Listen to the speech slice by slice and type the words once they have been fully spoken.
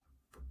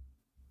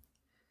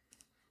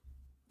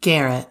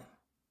Garrett,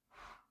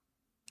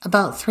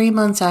 about 3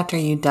 months after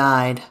you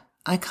died,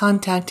 I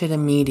contacted a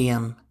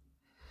medium.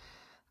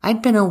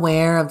 I'd been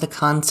aware of the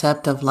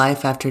concept of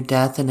life after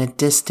death in a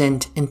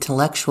distant,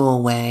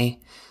 intellectual way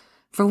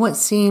for what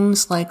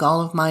seems like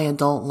all of my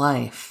adult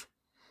life.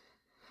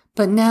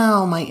 But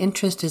now my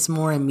interest is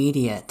more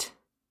immediate.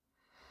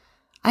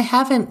 I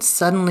haven't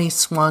suddenly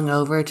swung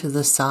over to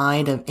the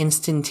side of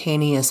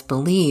instantaneous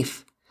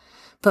belief,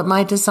 but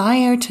my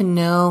desire to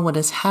know what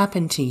has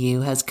happened to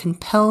you has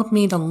compelled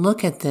me to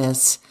look at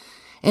this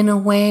in a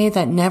way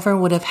that never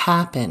would have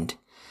happened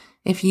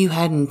if you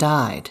hadn't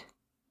died.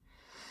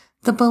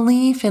 The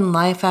belief in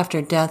life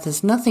after death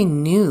is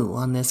nothing new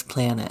on this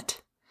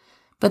planet,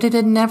 but it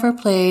had never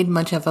played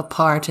much of a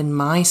part in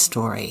my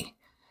story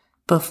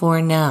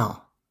before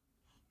now.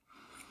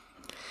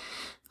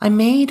 I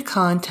made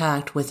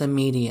contact with a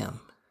medium.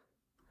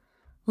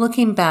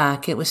 Looking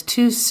back, it was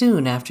too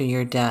soon after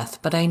your death,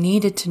 but I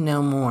needed to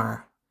know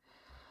more.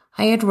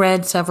 I had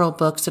read several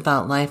books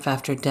about life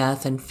after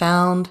death and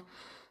found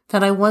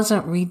that I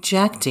wasn't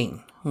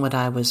rejecting what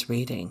I was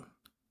reading.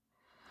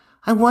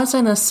 I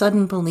wasn't a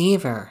sudden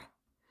believer,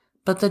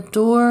 but the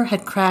door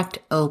had cracked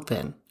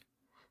open,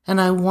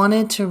 and I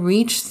wanted to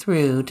reach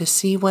through to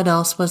see what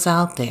else was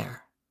out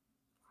there.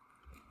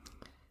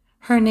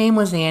 Her name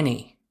was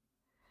Annie.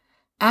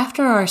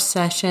 After our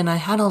session, I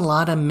had a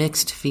lot of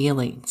mixed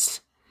feelings.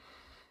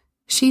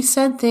 She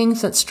said things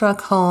that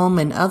struck home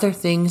and other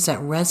things that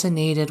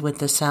resonated with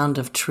the sound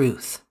of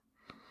truth.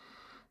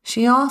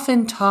 She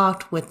often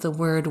talked with the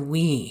word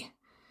we.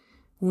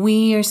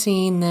 We are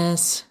seeing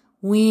this.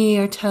 We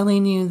are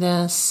telling you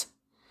this.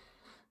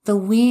 The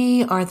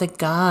we are the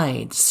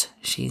guides,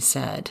 she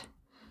said.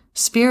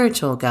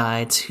 Spiritual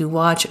guides who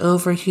watch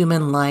over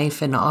human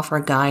life and offer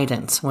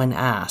guidance when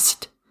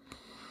asked.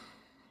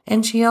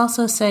 And she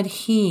also said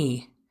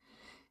he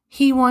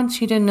wants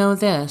you to know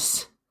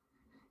this.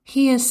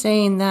 He is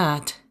saying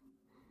that.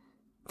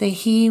 The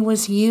he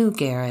was you,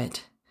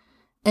 Garrett.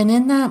 And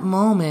in that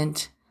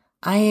moment,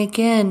 I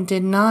again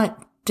did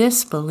not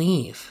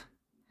disbelieve.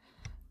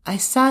 I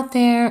sat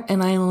there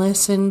and I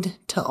listened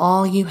to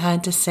all you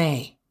had to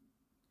say.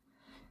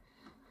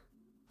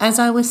 As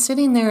I was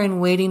sitting there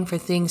and waiting for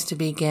things to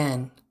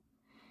begin,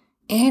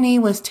 Annie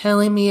was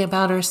telling me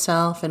about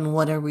herself and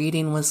what a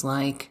reading was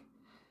like.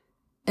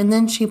 And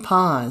then she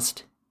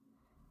paused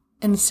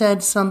and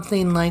said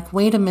something like,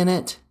 "Wait a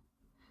minute.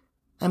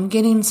 I'm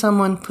getting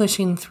someone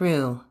pushing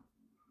through.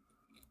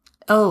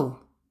 Oh,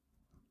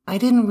 I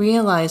didn't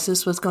realize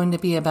this was going to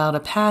be about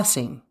a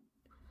passing.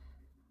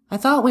 I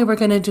thought we were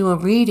going to do a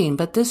reading,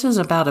 but this is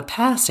about a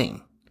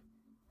passing."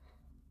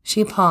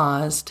 She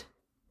paused,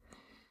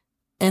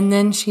 and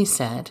then she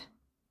said,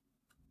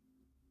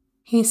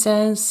 "He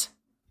says,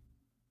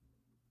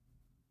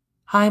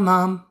 'Hi,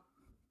 Mom.'"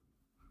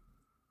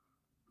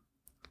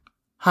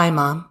 "Hi,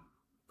 Mom."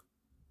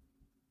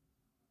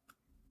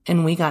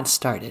 And we got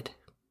started.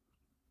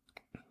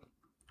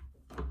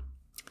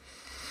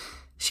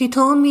 She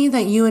told me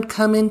that you had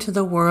come into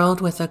the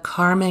world with a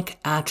karmic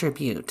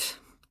attribute,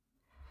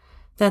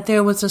 that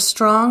there was a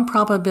strong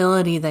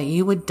probability that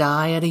you would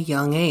die at a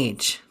young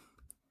age.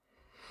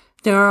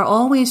 There are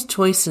always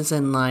choices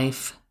in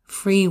life,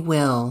 free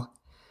will,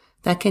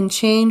 that can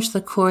change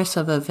the course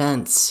of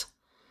events,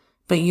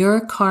 but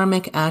your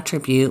karmic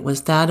attribute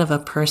was that of a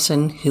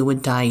person who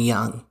would die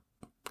young.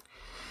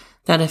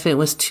 That if it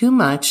was too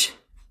much,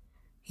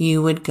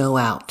 you would go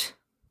out.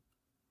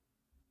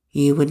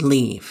 You would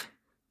leave.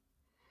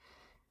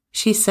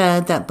 She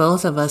said that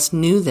both of us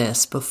knew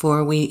this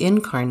before we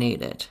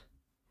incarnated.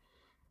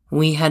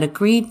 We had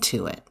agreed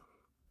to it.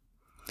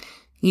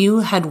 You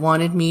had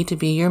wanted me to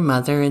be your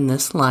mother in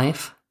this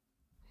life,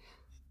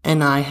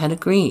 and I had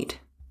agreed.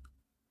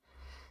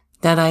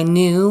 That I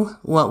knew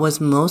what was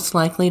most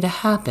likely to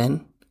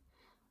happen,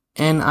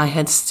 and I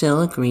had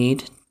still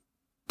agreed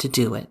to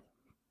do it.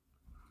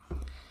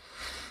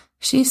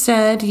 She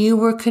said you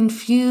were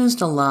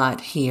confused a lot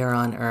here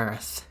on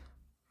Earth.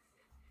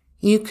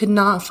 You could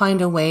not find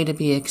a way to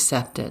be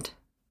accepted.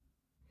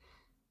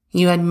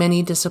 You had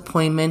many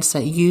disappointments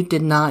that you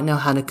did not know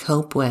how to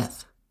cope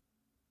with.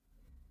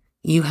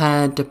 You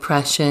had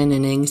depression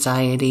and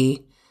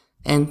anxiety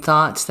and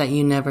thoughts that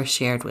you never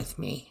shared with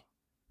me.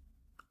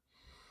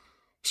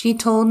 She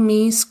told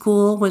me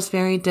school was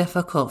very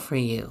difficult for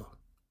you.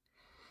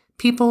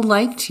 People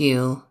liked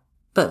you,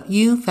 but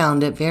you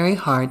found it very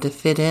hard to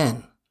fit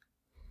in,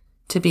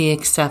 to be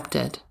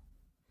accepted.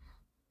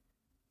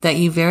 That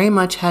you very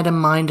much had a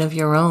mind of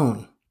your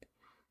own,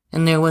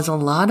 and there was a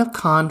lot of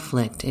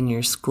conflict in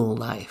your school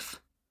life.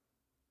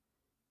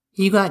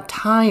 You got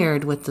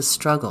tired with the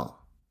struggle.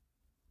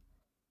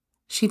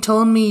 She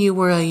told me you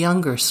were a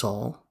younger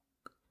soul,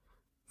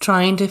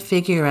 trying to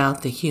figure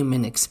out the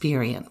human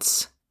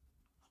experience.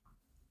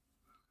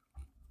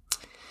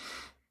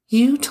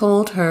 You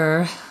told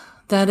her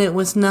that it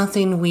was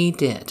nothing we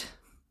did,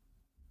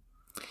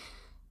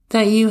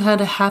 that you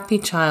had a happy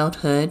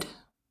childhood,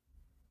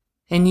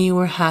 and you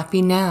were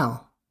happy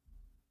now.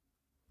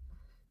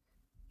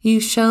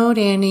 You showed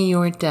Annie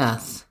your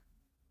death,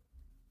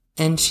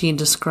 and she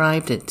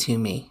described it to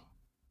me.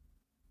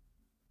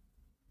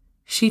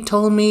 She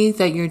told me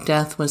that your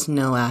death was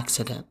no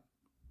accident.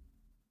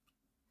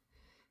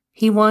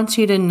 He wants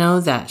you to know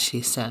that,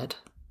 she said.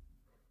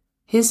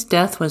 His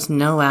death was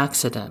no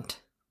accident.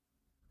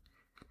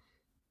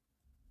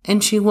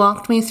 And she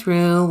walked me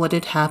through what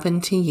had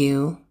happened to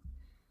you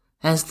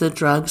as the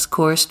drugs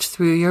coursed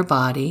through your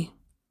body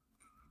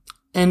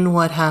and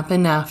what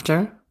happened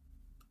after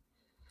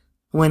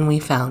when we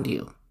found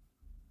you.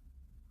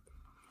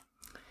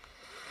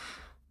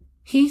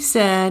 He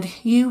said,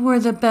 "You were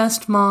the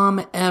best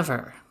mom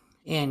ever,"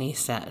 Annie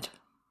said.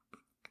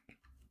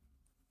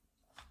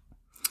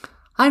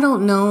 I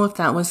don't know if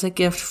that was a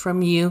gift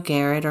from you,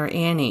 Garrett, or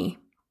Annie,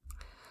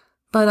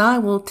 but I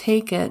will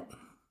take it.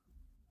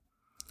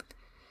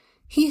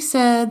 He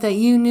said that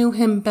you knew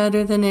him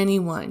better than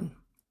anyone,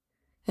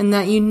 and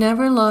that you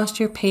never lost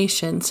your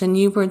patience, and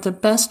you were the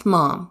best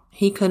mom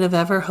he could have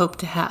ever hoped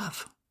to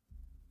have.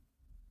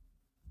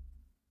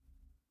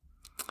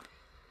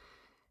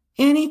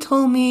 Annie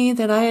told me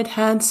that I had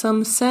had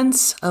some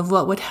sense of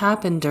what would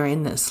happen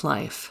during this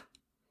life.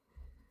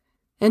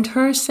 And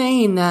her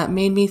saying that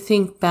made me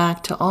think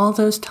back to all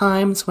those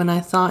times when I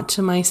thought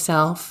to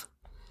myself,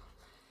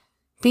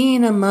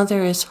 being a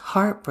mother is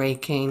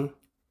heartbreaking.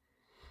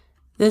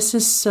 This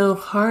is so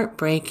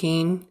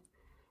heartbreaking,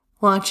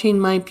 watching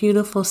my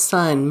beautiful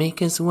son make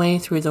his way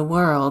through the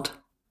world.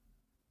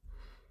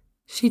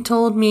 She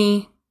told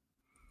me,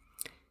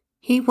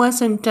 he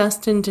wasn't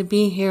destined to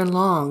be here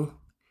long,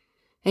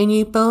 and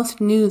you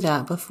both knew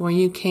that before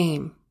you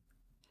came.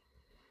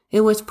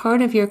 It was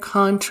part of your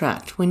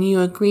contract when you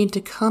agreed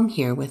to come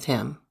here with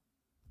him.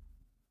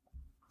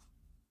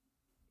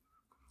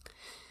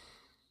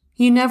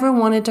 You never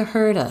wanted to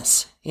hurt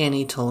us,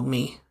 Annie told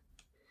me,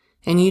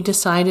 and you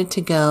decided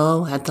to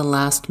go at the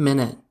last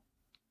minute.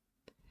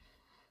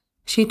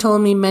 She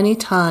told me many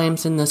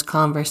times in this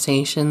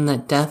conversation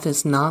that death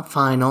is not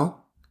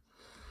final,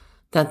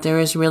 that there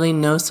is really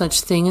no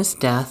such thing as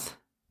death,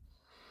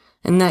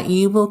 and that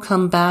you will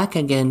come back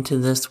again to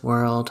this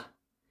world,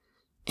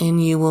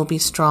 and you will be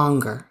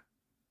stronger.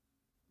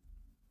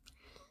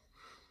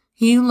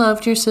 You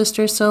loved your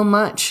sister so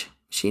much,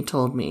 she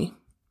told me,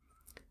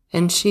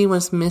 and she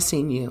was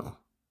missing you.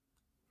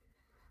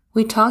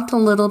 We talked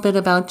a little bit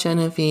about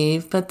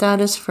Genevieve, but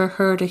that is for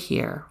her to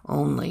hear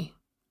only.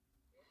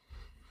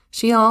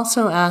 She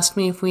also asked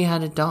me if we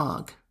had a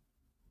dog.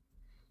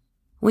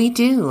 We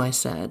do, I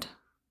said.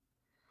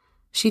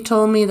 She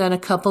told me that a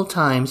couple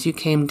times you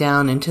came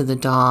down into the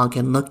dog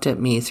and looked at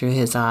me through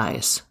his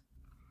eyes.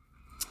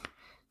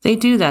 They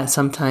do that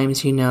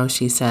sometimes, you know,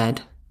 she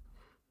said,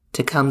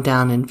 to come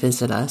down and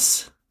visit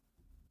us.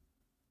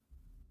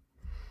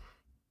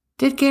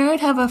 Did Garrett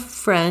have a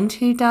friend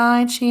who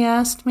died, she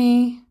asked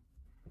me.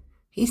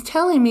 He's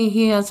telling me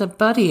he has a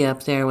buddy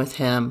up there with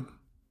him.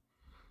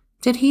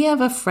 Did he have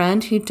a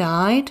friend who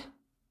died?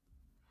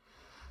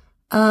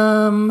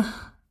 2,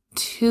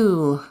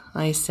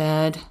 I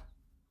said.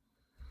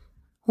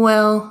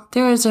 Well,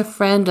 there is a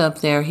friend up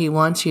there he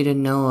wants you to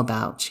know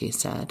about, she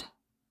said.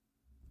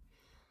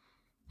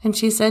 And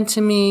she said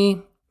to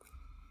me,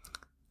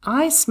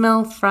 I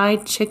smell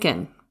fried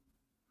chicken.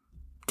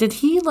 Did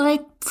he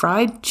like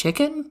fried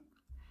chicken?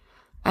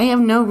 I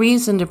have no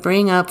reason to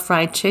bring up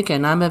fried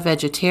chicken. I'm a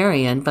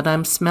vegetarian, but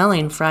I'm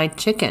smelling fried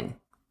chicken.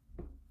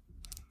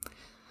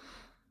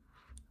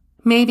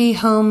 Maybe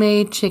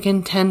homemade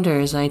chicken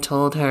tenders, I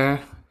told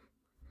her.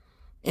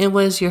 It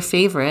was your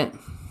favorite.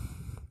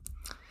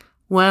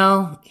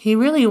 Well, he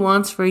really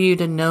wants for you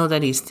to know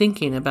that he's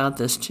thinking about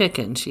this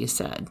chicken, she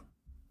said.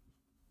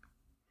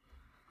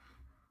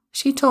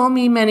 She told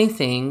me many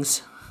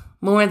things,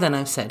 more than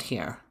I've said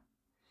here.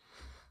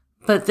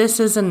 But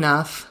this is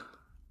enough.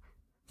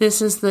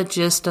 This is the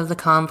gist of the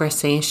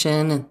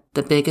conversation and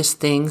the biggest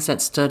things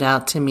that stood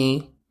out to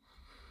me.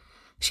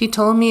 She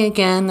told me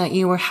again that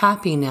you were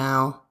happy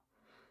now,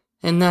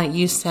 and that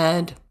you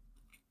said,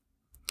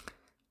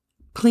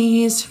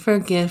 please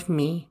forgive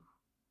me,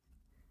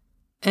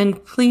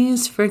 and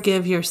please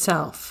forgive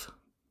yourself.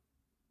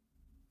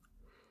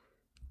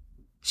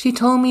 She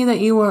told me that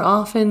you were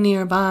often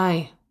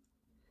nearby,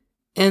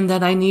 and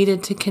that I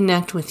needed to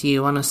connect with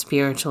you on a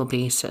spiritual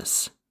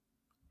basis,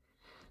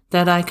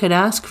 that I could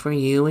ask for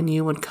you and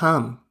you would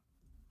come.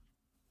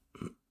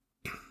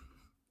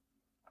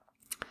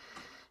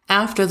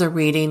 After the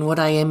reading, what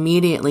I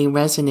immediately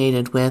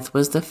resonated with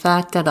was the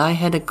fact that I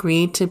had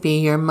agreed to be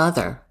your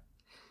mother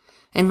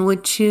and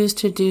would choose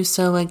to do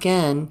so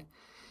again,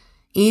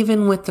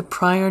 even with the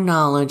prior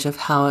knowledge of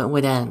how it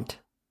would end.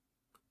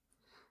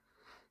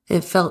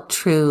 It felt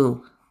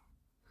true.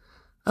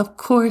 Of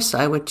course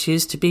I would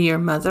choose to be your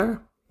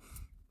mother.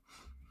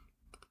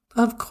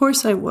 Of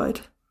course I would.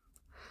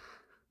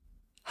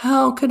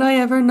 How could I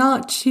ever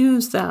not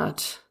choose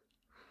that?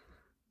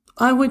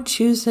 I would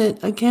choose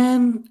it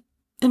again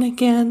and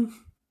again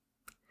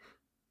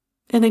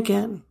and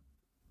again.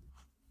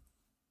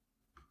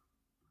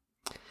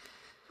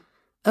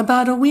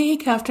 About a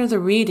week after the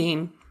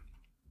reading,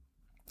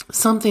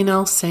 something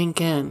else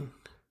sank in.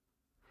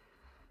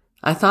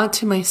 I thought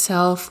to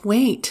myself,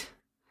 wait,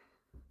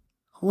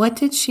 what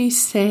did she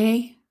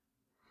say?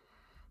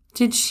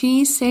 Did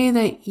she say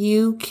that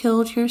you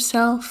killed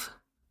yourself?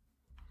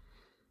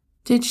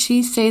 Did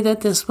she say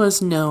that this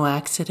was no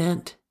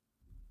accident?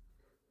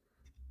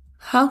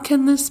 How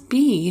can this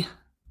be?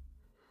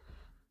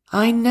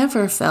 I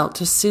never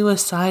felt a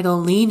suicidal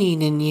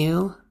leaning in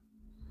you.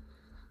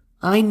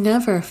 I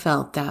never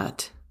felt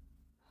that.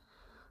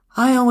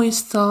 I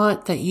always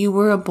thought that you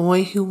were a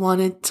boy who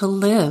wanted to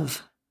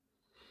live.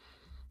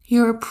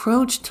 Your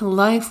approach to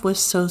life was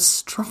so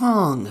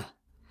strong.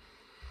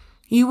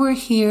 You were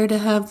here to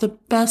have the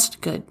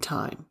best good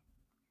time.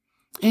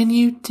 And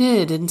you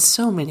did in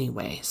so many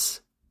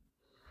ways.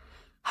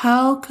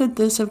 How could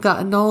this have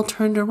gotten all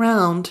turned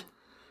around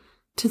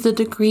to the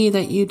degree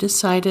that you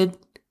decided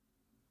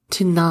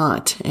to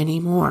not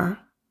anymore?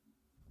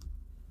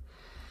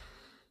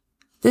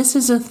 This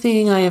is a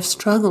thing I have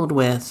struggled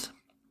with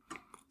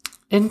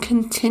and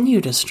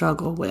continue to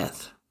struggle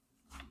with.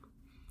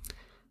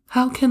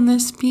 How can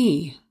this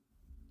be?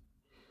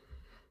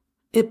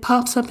 It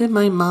pops up in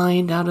my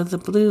mind out of the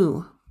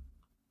blue.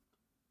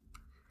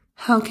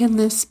 How can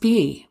this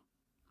be?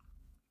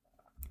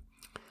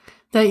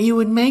 That you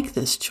would make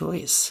this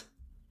choice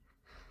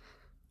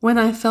when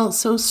I felt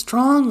so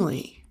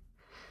strongly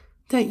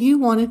that you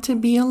wanted to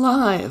be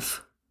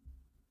alive.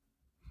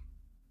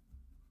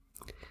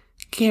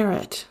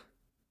 Garrett,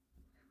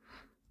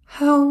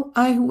 how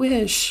I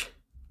wish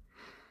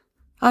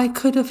I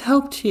could have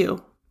helped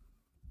you.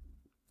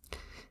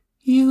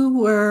 You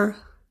were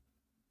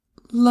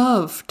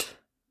loved.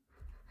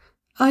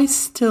 I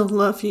still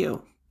love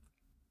you.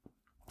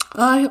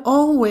 I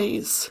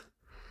always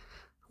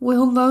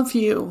will love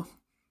you.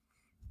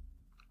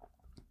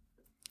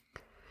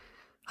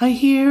 I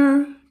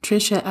hear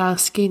Trisha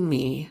asking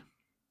me,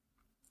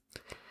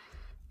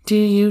 do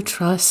you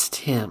trust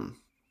him?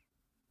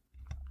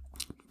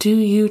 Do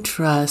you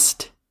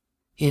trust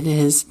in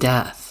his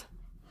death?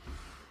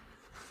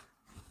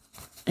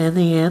 And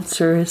the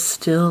answer is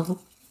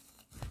still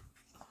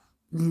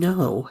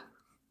no.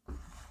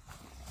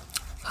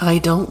 I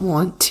don't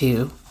want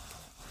to.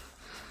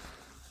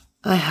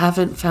 I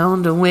haven't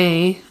found a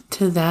way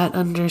to that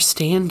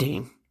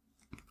understanding.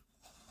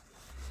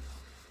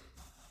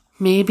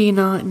 Maybe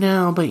not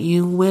now, but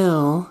you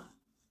will,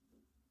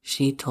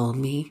 she told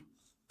me.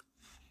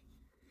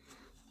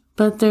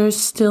 But there's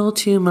still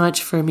too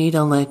much for me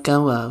to let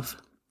go of.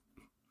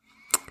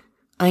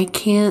 I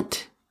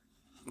can't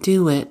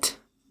do it.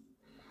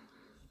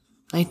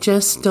 I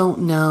just don't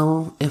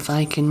know if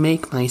I can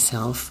make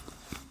myself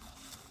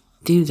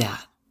do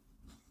that.